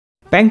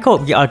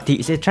Bangkok BRT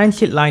is a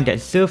transit line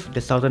that serves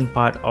the southern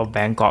part of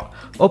Bangkok.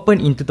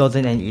 Opened in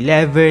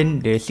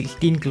 2011, the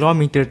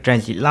 16-kilometer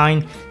transit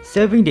line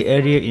serving the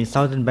area in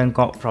southern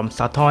Bangkok from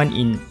Sathorn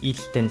in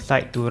eastern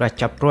side to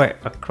Ratchapruek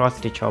across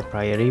the Chao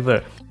Phraya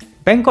River.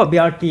 Bangkok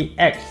BRT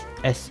acts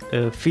as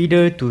a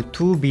feeder to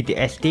two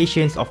BTS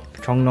stations of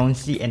Chong Nong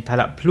Si and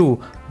Talat Plu,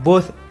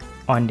 both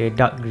on the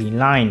dark green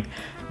line.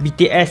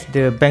 BTS,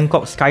 the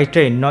Bangkok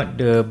SkyTrain, not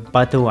the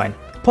butter one.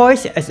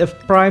 Poised as a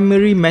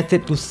primary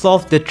method to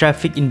solve the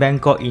traffic in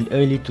Bangkok in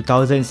early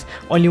 2000s,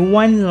 only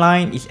one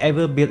line is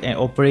ever built and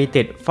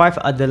operated. 5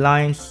 other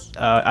lines,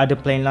 other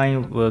plane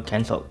lines were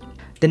cancelled.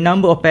 The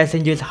number of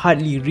passengers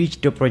hardly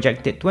reached the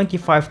projected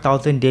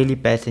 25,000 daily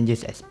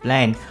passengers as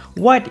planned.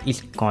 What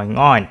is going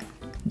on?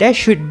 There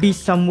should be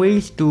some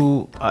ways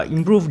to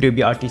improve the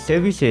BRT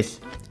services.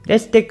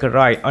 Let's take a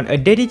ride on a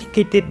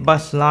dedicated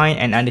bus line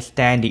and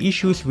understand the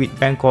issues with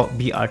Bangkok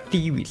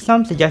BRT with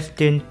some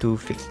suggestions to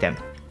fix them.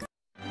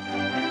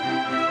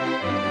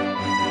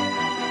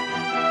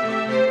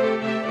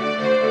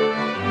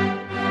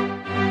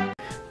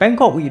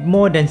 Bangkok, with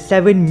more than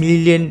 7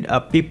 million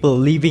people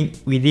living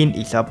within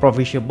its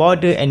provincial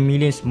border and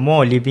millions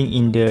more living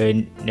in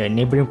the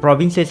neighbouring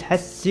provinces, has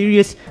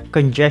serious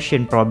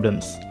congestion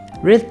problems.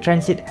 Rail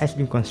transit has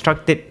been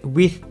constructed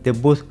with the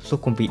both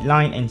Sukhumvit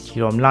Line and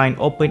Siloam Line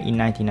opened in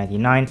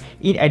 1999,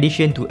 in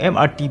addition to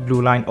MRT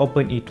Blue Line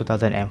opened in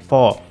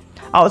 2004.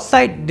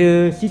 Outside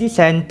the city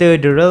centre,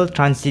 the rail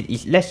transit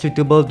is less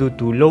suitable due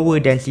to lower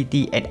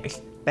density and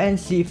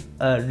expensive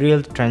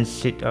rail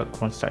transit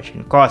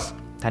construction costs,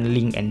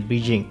 tunneling and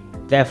bridging.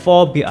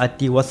 Therefore,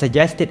 BRT was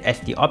suggested as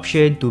the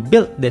option to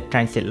build the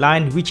transit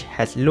line, which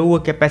has lower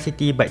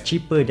capacity but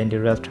cheaper than the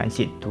rail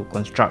transit to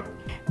construct.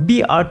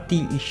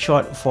 BRT is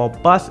short for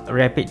Bus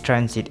Rapid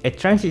Transit, a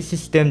transit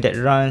system that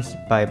runs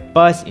by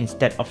bus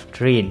instead of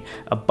train.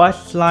 A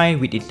bus line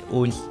with its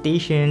own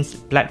stations,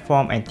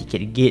 platform and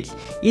ticket gates.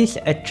 It is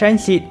a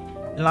transit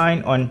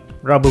line on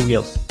rubber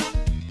wheels.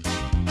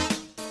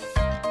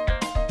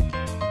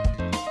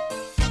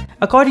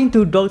 According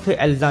to Dr.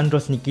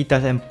 Alexandros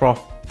Nikitas and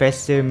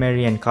Professor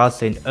Marianne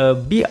Karlsson, a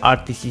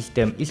BRT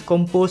system is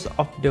composed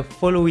of the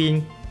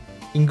following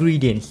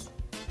ingredients: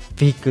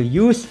 vehicle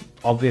use,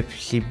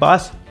 obviously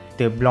bus,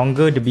 the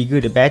longer the bigger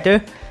the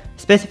better,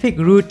 specific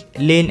route,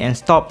 lane and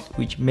stops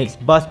which makes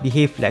bus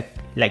behave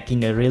like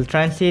in a rail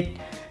transit,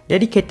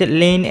 dedicated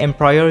lane and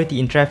priority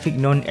in traffic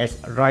known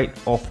as right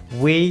of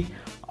way,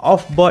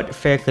 off-board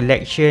fare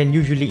collection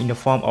usually in the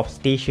form of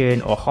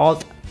station or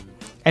halt,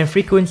 and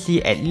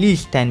frequency at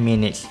least 10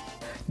 minutes.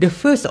 The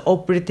first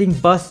operating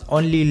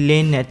bus-only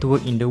lane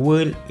network in the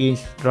world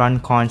is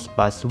Runcorn's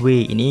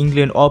Busway in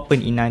England,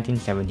 opened in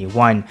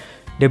 1971.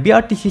 The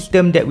BRT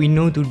system that we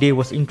know today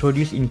was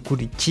introduced in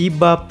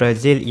Curitiba,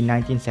 Brazil in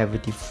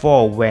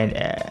 1974,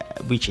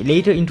 which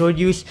later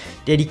introduced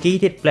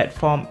dedicated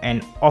platform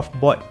and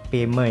off-board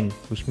payment,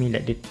 which means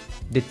that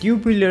the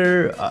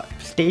tubular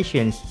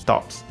station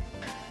stops.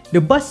 The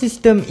bus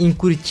system in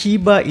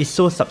Curitiba is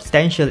so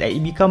substantial that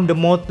it became the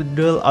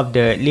model of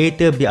the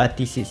later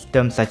BRT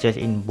systems such as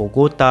in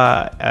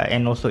Bogota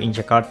and also in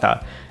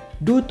Jakarta.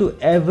 Due to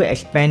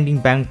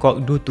ever-expanding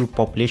Bangkok due to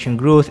population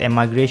growth and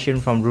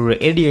migration from rural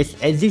areas,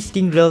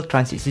 existing rail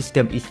transit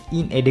system is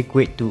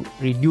inadequate to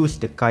reduce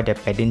the car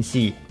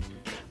dependency.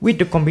 With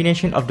the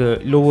combination of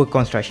the lower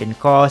construction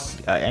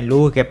costs and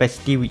lower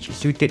capacity which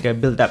suited the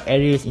built-up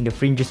areas in the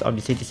fringes of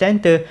the city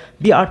centre,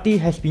 BRT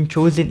has been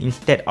chosen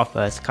instead of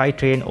a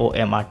SkyTrain or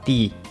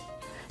MRT.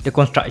 The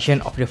construction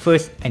of the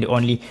first and the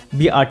only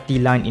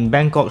BRT line in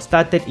Bangkok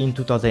started in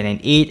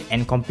 2008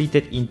 and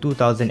completed in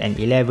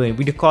 2011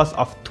 with a cost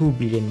of 2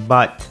 billion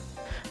baht.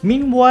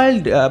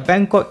 Meanwhile, the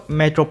Bangkok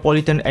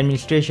Metropolitan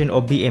Administration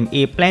or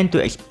BMA planned to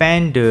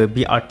expand the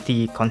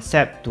BRT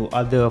concept to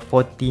other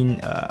 14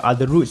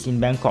 other routes in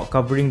Bangkok,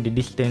 covering the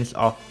distance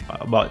of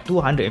about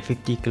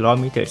 250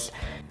 kilometers.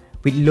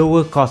 With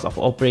lower cost of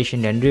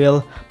operation than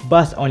rail,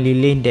 bus-only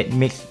lane that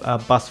makes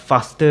bus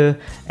faster,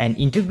 and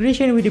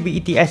integration with the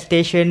BTS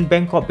station,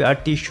 Bangkok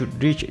BRT should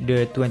reach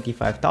the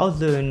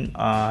 25,000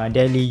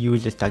 daily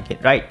users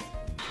target, right?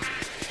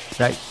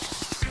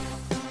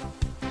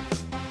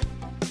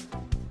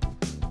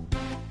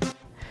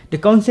 The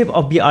concept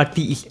of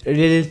BRT is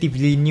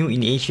relatively new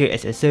in Asia,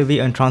 as a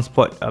survey on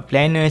transport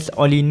planners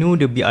only knew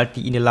the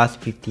BRT in the last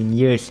 15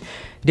 years.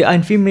 The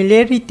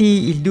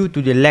unfamiliarity is due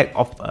to the lack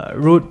of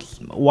roads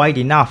wide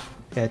enough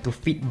to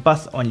fit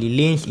bus-only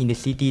lanes in the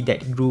city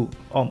that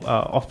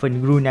often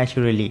grew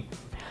naturally.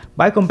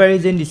 By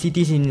comparison, the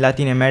cities in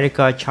Latin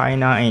America,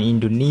 China and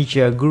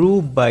Indonesia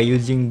grew by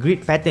using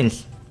grid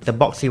patterns, the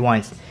boxy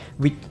ones,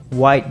 with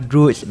wide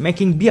roads,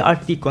 making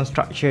BRT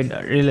construction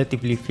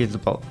relatively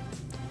feasible.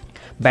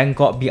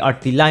 Bangkok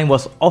BRT line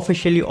was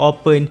officially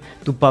opened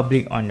to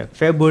public on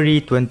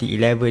February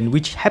 2011,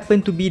 which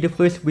happened to be the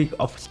first week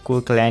of school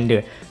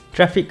calendar.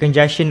 Traffic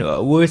congestion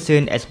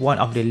worsened as one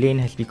of the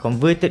lanes has been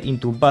converted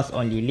into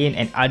bus-only lane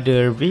and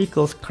other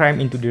vehicles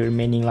crammed into the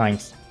remaining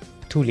lines,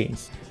 2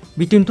 lanes.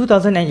 Between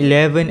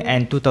 2011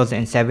 and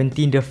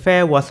 2017, the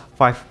fare was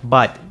 5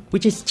 baht,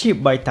 which is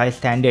cheap by Thai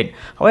standard.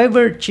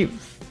 However, cheap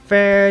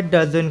fare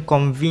doesn't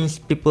convince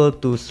people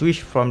to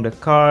switch from the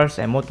cars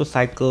and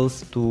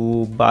motorcycles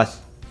to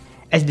bus,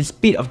 as the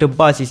speed of the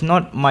bus is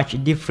not much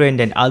different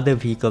than other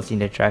vehicles in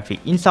the traffic.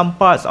 In some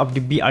parts of the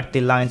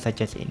BRT line,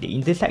 such as in the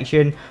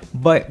intersection,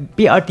 but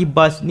BRT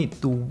bus need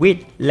to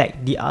wait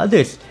like the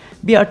others.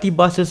 BRT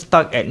buses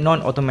stuck at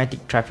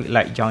non-automatic traffic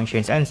light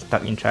junctions and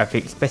stuck in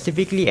traffic,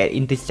 specifically at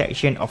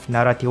intersection of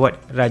Narathiwat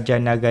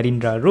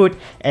Rajanagarindra Road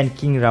and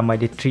King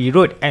Ramadetri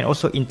Road, and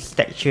also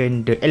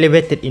intersection, the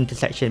elevated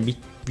intersection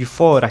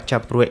before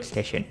Ratchapruek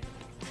station.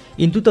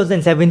 In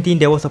 2017,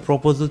 there was a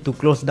proposal to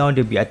close down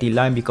the BRT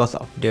line because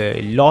of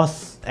the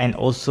loss and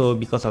also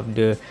because of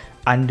the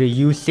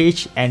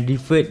underusage, and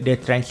revert the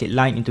transit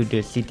line into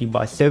the city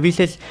bus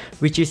services,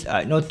 which is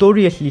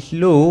notoriously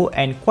slow,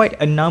 and quite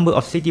a number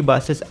of city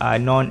buses are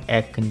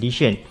non-air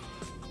conditioned.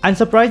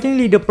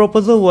 Unsurprisingly, the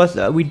proposal was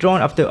withdrawn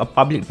after a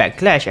public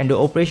backlash, and the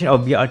operation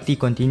of BRT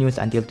continues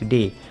until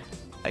today.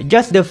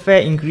 Just the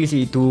fare increase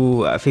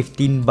to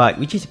 15 baht,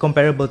 which is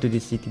comparable to the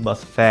city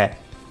bus fare.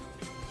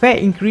 Fare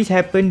increase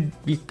happened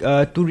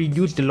to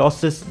reduce the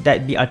losses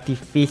that BRT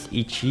face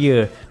each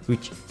year,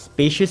 which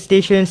spacious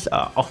stations,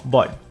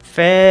 off-board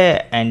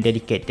fare and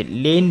dedicated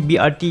lane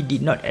BRT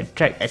did not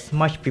attract as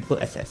much people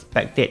as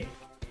expected.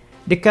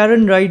 The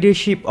current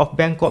ridership of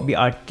Bangkok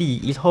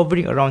BRT is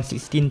hovering around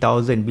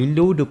 16,000,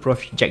 below the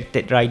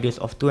projected riders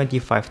of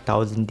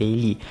 25,000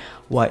 daily.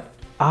 What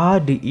are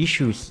the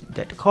issues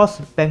that cause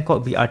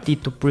Bangkok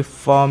BRT to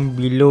perform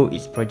below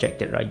its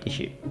projected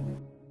ridership?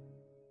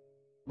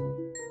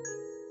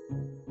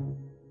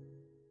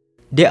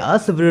 There are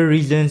several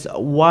reasons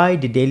why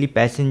the daily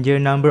passenger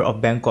number of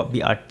Bangkok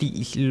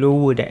BRT is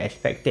lower than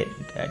expected.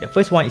 The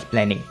first one is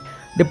planning.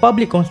 The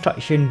public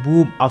construction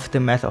boom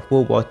aftermath of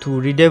World War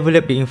II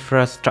redeveloped the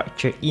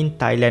infrastructure in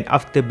Thailand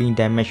after being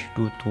damaged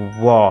due to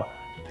war.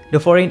 The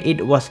foreign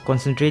aid was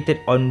concentrated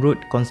on road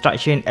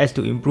construction as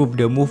to improve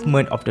the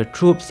movement of the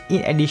troops,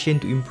 in addition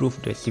to improve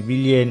the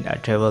civilian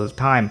travel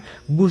time,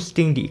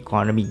 boosting the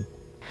economy.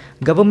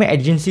 Government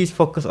agencies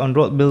focus on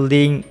road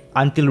building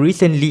until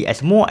recently,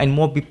 as more and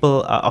more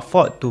people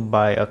afford to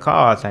buy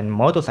cars and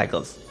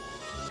motorcycles.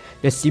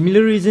 The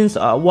similar reasons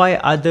are why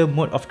other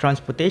mode of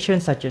transportation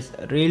such as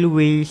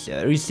railways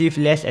receive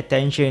less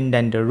attention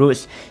than the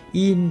roads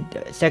in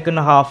the second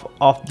half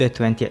of the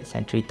 20th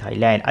century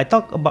Thailand. I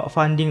talked about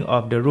funding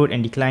of the road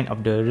and decline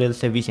of the rail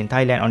service in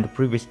Thailand on the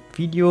previous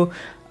video.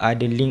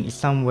 The link is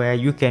somewhere,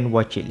 you can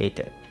watch it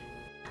later.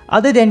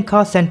 Other than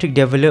car-centric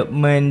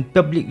development,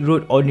 public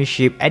road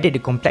ownership added the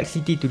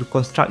complexity to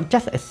construct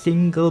just a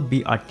single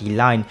BRT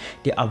line.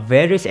 There are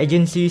various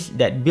agencies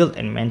that build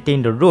and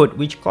maintain the road,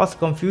 which cause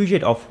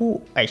confusion of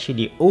who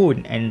actually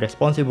own and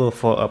responsible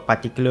for a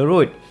particular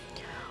road.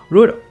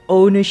 Road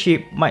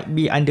ownership might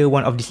be under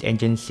one of these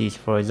agencies,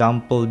 for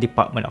example,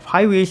 Department of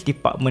Highways,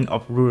 Department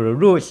of Rural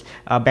Roads,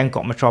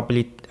 Bangkok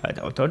Metropolitan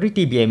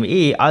Authority,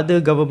 BMA,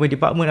 other government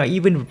department, or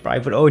even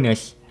private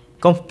owners.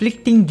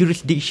 Conflicting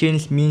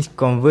jurisdictions means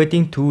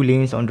converting two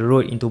lanes on the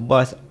road into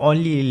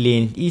bus-only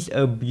lanes is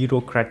a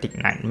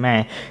bureaucratic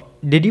nightmare.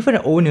 The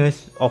different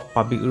owners of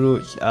public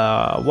roads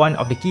are one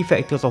of the key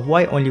factors of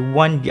why only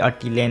one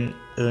BRT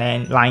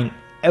line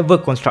ever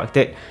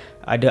constructed.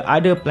 The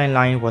other planned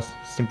line was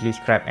simply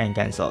scrapped and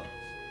cancelled.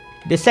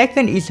 The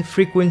second is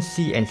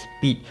frequency and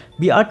speed.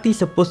 BRT is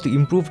supposed to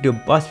improve the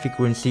bus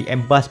frequency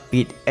and bus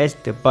speed as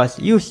the bus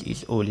use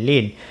its own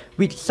lane.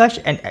 With such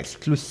an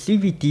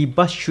exclusivity,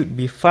 bus should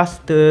be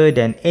faster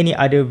than any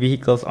other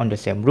vehicles on the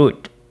same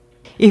route.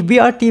 If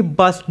BRT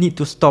bus need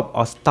to stop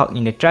or stuck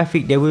in the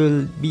traffic, there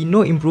will be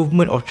no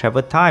improvement of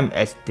travel time,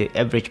 as the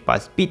average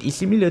bus speed is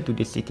similar to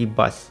the city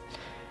bus.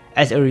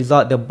 As a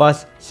result, the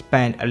bus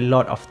spent a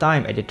lot of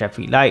time at the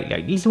traffic light,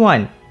 like this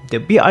one. The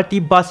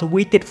BRT bus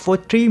waited for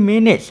 3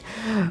 minutes.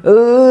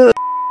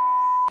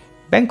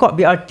 Bangkok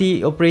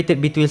BRT operated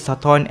between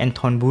Sathorn and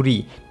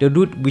Thonburi. The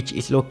route, which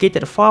is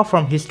located far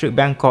from historic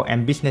Bangkok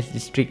and business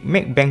district,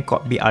 make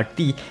Bangkok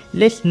BRT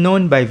less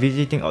known by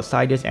visiting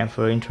outsiders and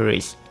foreign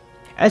tourists.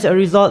 As a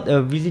result,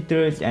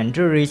 visitors and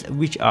tourists,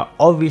 which are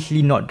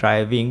obviously not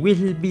driving,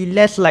 will be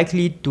less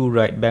likely to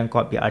ride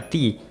Bangkok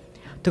BRT.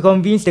 To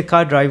convince the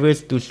car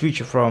drivers to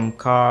switch from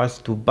cars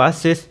to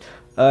buses,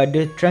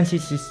 the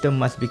transit system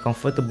must be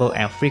comfortable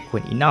and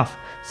frequent enough.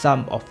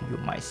 Some of you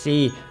might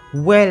say,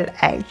 well,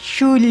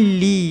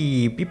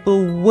 actually,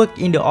 people work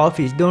in the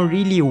office don't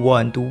really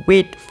want to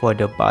wait for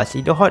the bus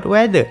in the hot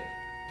weather.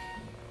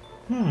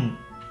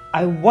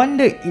 I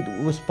wonder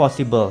it was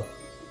possible.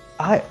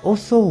 I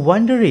also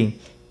wondering,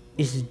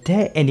 is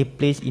there any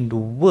place in the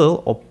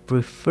world, or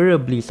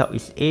preferably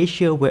Southeast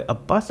Asia, where a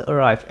bus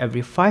arrives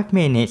every 5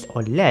 minutes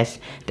or less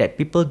that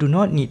people do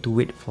not need to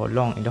wait for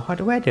long in the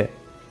hot weather?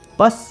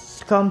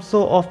 Buses come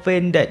so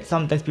often that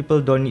sometimes people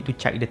don't need to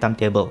check the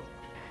timetable.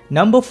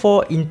 Number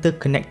 4,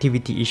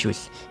 interconnectivity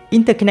issues.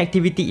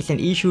 Interconnectivity is an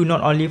issue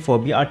not only for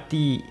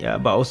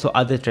BRT but also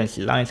other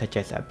transit lines such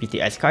as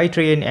BTS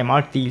Skytrain,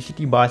 MRT,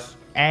 City Bus,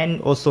 and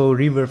also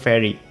River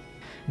Ferry.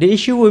 The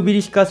issue will be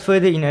discussed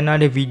further in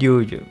another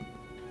video.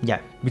 Yeah,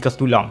 because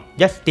too long.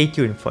 Just stay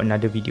tuned for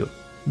another video.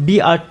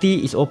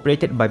 BRT is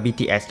operated by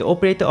BTS, the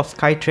operator of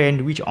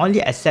SkyTrain, which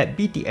only accept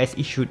BTS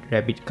issued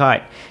Rabbit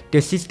card.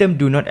 The system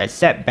do not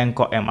accept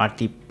Bangkok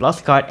MRT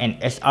Plus card and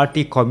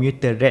SRT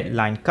Commuter Red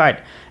Line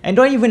card. And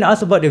don't even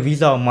ask about the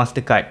Visa or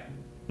MasterCard,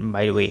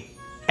 by the way.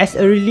 As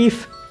a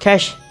relief,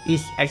 cash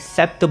is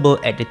acceptable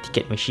at the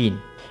ticket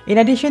machine. In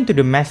addition to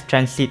the mass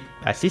transit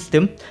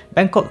system,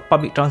 Bangkok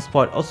public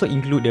transport also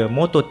include the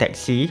motor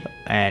taxi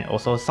and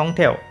also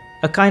Songthaew,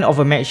 a kind of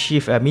a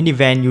makeshift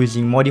minivan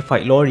using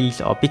modified lorries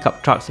or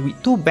pickup trucks with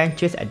 2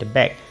 benches at the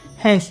back,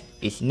 hence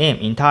its name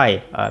in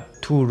Thai,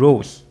 2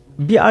 rows.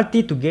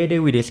 BRT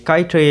together with the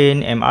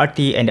SkyTrain,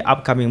 MRT and the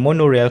upcoming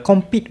monorail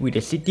compete with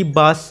the city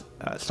bus,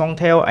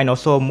 Songthaew and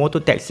also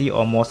motor taxi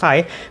or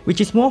Mosai, which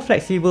is more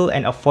flexible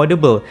and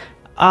affordable.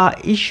 Are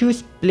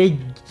issues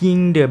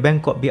plaguing the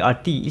Bangkok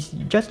BRT is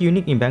just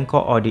unique in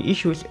Bangkok, or the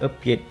issues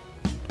appeared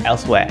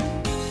elsewhere?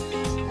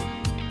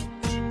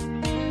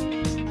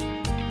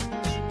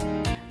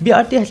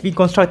 BRT has been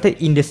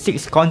constructed in the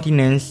 6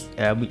 continents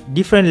with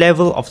different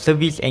level of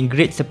service and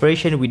grade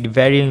separation with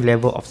varying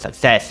level of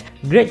success.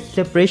 Grade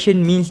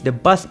separation means the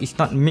bus is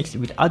not mixed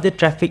with other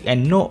traffic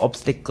and no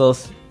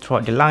obstacles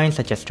throughout the line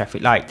such as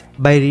traffic light.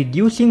 By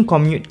reducing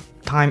commute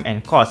time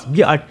and cost,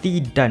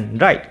 BRT done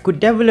right could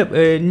develop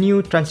a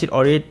new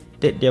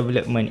transit-oriented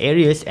development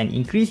areas and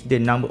increase the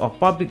number of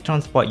public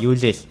transport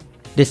users.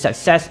 The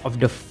success of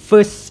the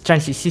first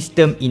transit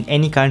system in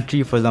any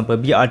country, for example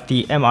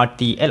BRT,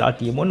 MRT,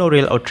 LRT,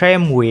 monorail or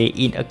tramway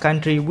in a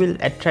country, will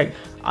attract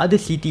other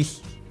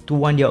cities to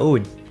want their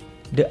own.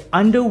 The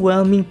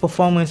underwhelming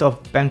performance of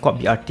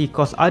Bangkok BRT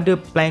caused other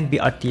planned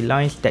BRT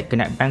lines that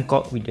connect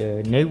Bangkok with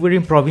the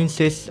neighbouring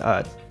provinces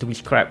to be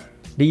scrapped.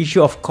 The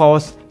issue of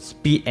cost,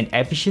 speed and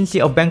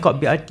efficiency of Bangkok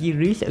BRT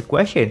raises a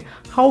question: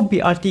 how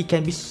BRT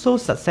can be so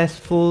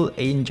successful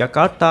in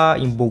Jakarta,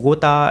 in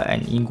Bogota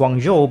and in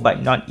Guangzhou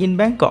but not in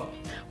Bangkok?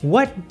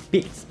 What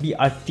makes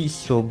BRT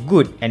so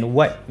good and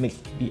what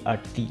makes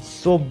BRT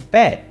so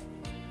bad?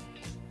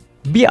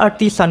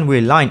 BRT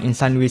Sunway Line in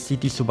Sunway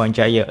City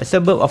Subanjaya, a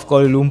suburb of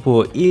Kuala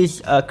Lumpur,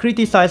 is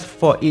criticized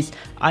for its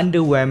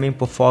underwhelming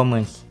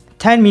performance.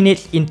 10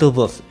 minutes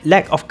intervals,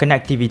 lack of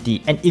connectivity,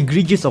 and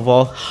egregious of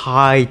all,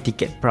 high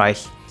ticket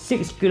price.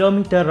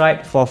 6km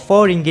ride for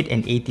 4 ringgit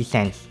and 80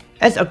 cents.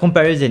 As a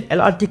comparison,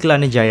 LRT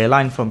Kelana Jaya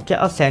line from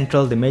KL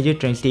Central, the major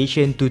train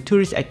station, to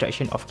tourist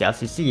attraction of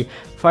KLCC,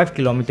 5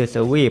 kilometers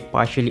away,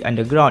 partially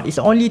underground, is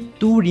only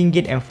 2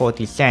 ringgit and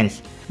 40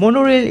 cents.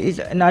 Monorail is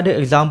another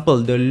example.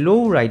 The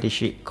low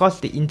ridership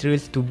caused the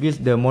interest to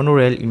build the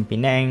monorail in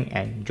Penang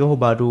and Johor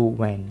Bahru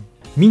when.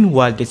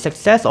 Meanwhile, the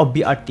success of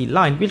BRT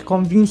line will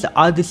convince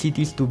other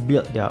cities to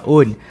build their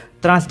own.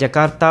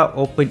 Transjakarta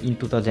opened in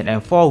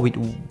 2004 with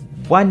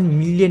 1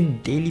 million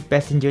daily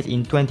passengers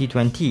in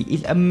 2020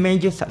 is a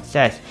major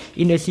success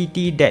in a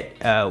city that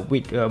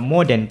with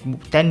more than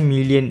 10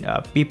 million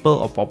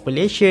people of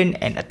population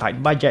and a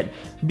tight budget.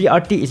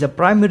 BRT is a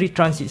primary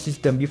transit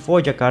system before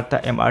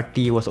Jakarta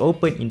MRT was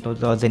opened in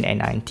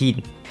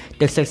 2019.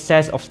 The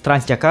success of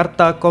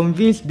Transjakarta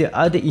convinced the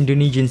other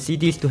Indonesian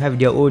cities to have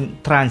their own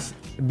Trans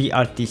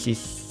BRT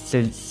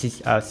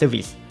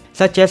service,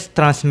 such as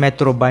Trans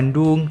Metro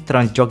Bandung,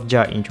 Trans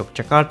Jogja in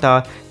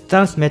Yogyakarta,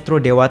 Trans Metro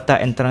Dewata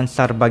and Trans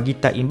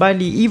Sarbagita in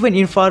Bali. Even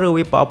in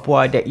faraway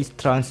Papua, there is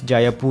Trans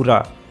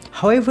Jayapura.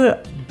 However,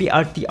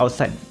 BRT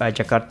outside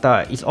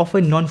Jakarta is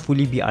often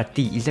non-fully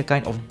BRT. It's a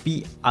kind of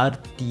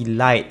BRT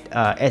light,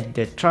 as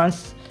the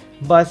Trans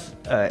bus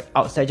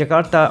outside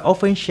Jakarta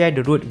often share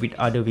the road with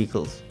other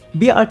vehicles.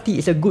 BRT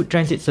is a good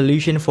transit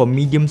solution for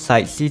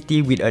medium-sized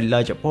city with a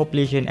larger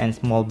population and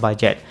small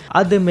budget.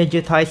 Other major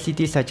Thai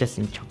cities such as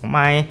in Chiang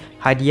Mai,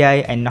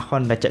 Hadiai and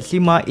Nakhon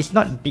Ratchapruek is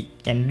not big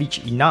and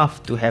rich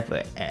enough to have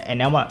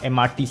an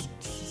MRT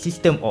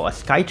system or a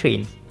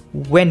SkyTrain.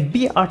 When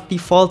BRT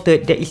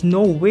faltered, there is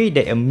no way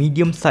that a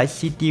medium-sized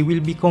city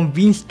will be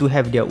convinced to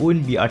have their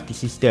own BRT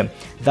system.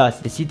 Thus,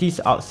 the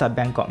cities outside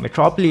Bangkok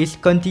metropolis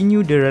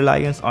continue the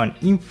reliance on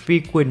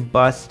infrequent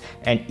bus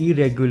and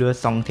irregular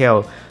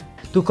Songthaew.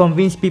 To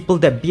convince people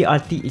that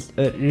BRT is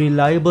a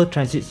reliable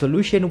transit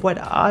solution, what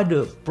are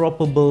the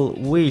probable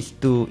ways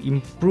to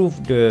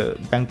improve the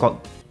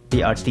Bangkok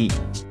BRT?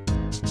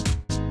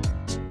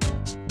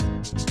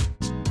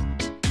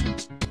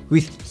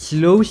 With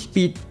slow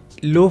speed,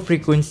 low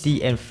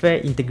frequency and fare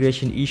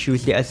integration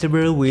issues, there are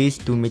several ways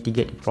to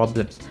mitigate the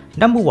problems.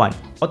 Number 1.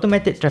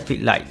 Automated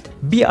traffic light.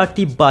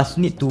 BRT bus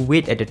need to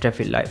wait at the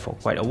traffic light for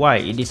quite a while.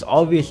 It is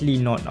obviously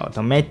not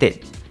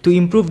automated. To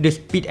improve the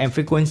speed and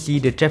frequency,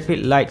 the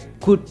traffic light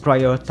could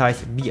prioritize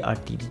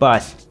BRT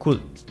bus.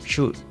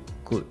 Should.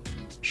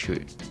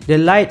 The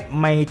light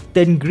might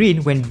turn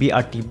green when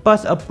BRT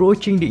bus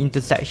approaching the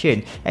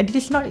intersection, and it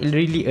is not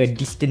really a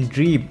distant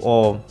dream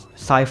or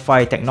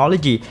sci-fi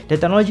technology. The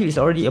technology is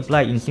already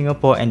applied in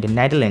Singapore and the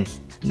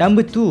Netherlands.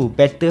 Number 2.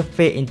 Better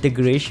fare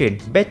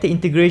integration. Better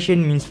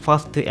integration means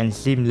faster and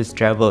seamless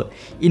travel.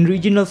 In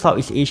regional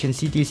Southeast Asian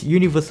cities,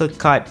 universal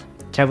card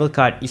travel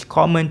card is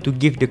common to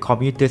give the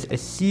commuters a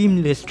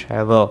seamless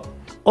travel,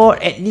 or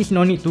at least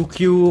no need to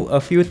queue a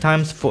few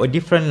times for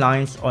different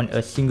lines on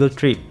a single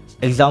trip.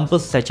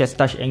 Examples such as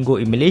Touch and Go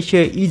in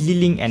Malaysia,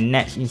 EasyLink and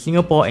Nets in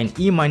Singapore, and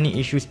e-money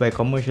issued by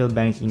commercial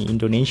banks in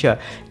Indonesia.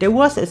 There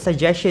was a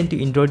suggestion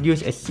to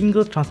introduce a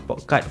single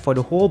transport card for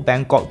the whole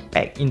Bangkok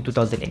back in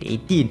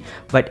 2018,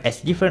 but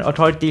as different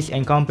authorities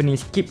and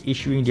companies keep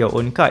issuing their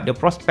own card, the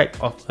prospect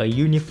of a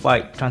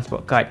unified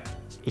transport card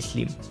is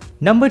slim.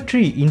 Number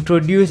 3.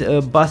 Introduce a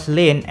bus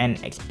lane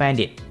and expand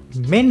it.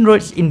 Main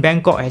roads in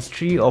Bangkok has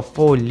 3 or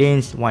 4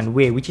 lanes one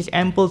way, which is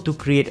ample to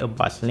create a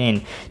bus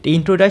lane. The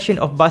introduction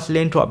of bus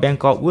lane throughout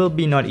Bangkok will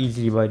be not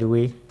easy, by the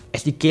way.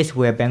 As the case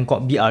where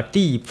Bangkok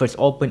BRT first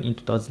opened in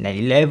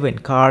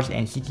 2011, cars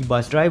and city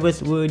bus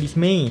drivers were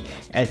dismayed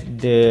as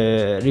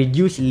the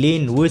reduced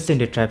lane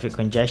worsened the traffic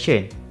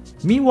congestion.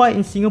 Meanwhile,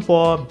 in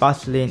Singapore,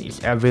 bus lane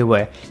is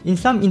everywhere. In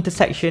some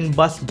intersections,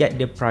 bus get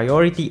the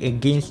priority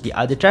against the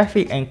other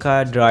traffic and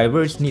car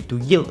drivers need to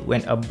yield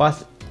when a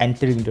bus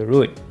entering the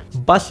road.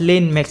 Bus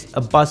lane makes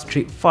a bus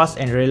trip fast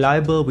and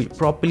reliable with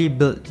properly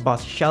built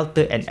bus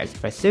shelter and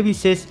express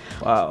services.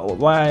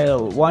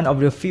 While one of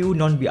the few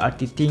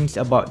non-BRT things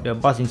about the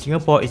bus in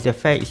Singapore is the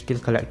fare is still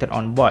collected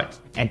on board.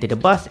 Enter the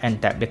bus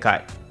and tap the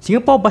card.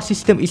 Singapore bus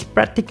system is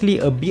practically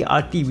a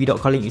BRT without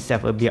calling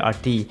itself a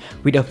BRT.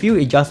 With a few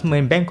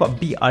adjustments, Bangkok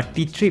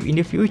BRT trip in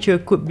the future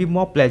could be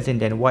more pleasant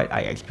than what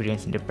I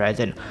experienced in the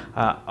present.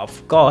 Of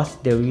course,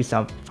 there will be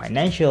some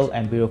financial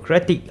and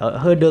bureaucratic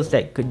hurdles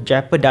that could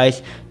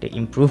jeopardize the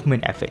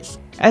improvement efforts.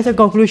 As a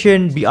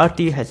conclusion,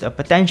 BRT has a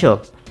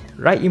potential.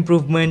 Right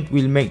improvement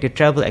will make the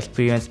travel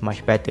experience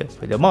much better.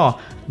 Furthermore,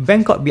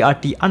 Bangkok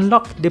BRT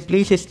unlocked the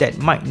places that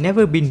might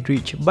never been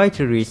reached by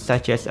tourists,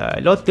 such as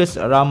Lotus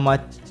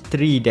Rama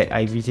 3 that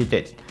I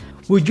visited.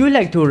 Would you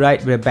like to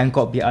ride the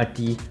Bangkok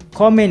BRT?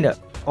 Comment.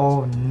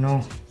 Oh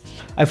no,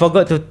 I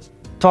forgot to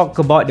talk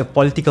about the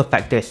political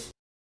factors.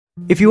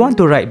 If you want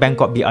to ride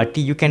Bangkok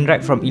BRT, you can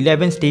ride from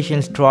 11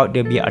 stations throughout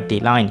the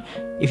BRT line.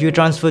 If you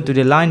transfer to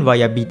the line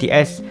via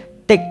BTS,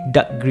 take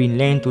dark green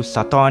lane to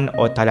Sathorn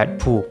or Talat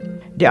Phu.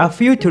 There are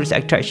few tourist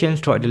attractions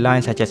throughout the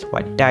line such as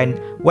Wat Dan,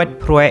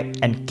 Ratchapruek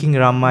and King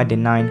Rama the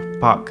 9th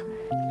Park.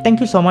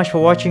 Thank you so much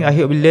for watching. I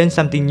hope you learned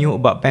something new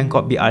about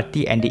Bangkok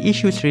BRT and the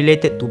issues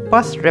related to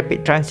bus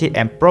rapid transit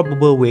and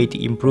probable way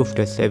to improve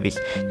the service.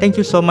 Thank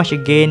you so much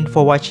again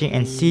for watching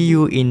and see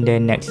you in the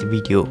next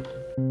video.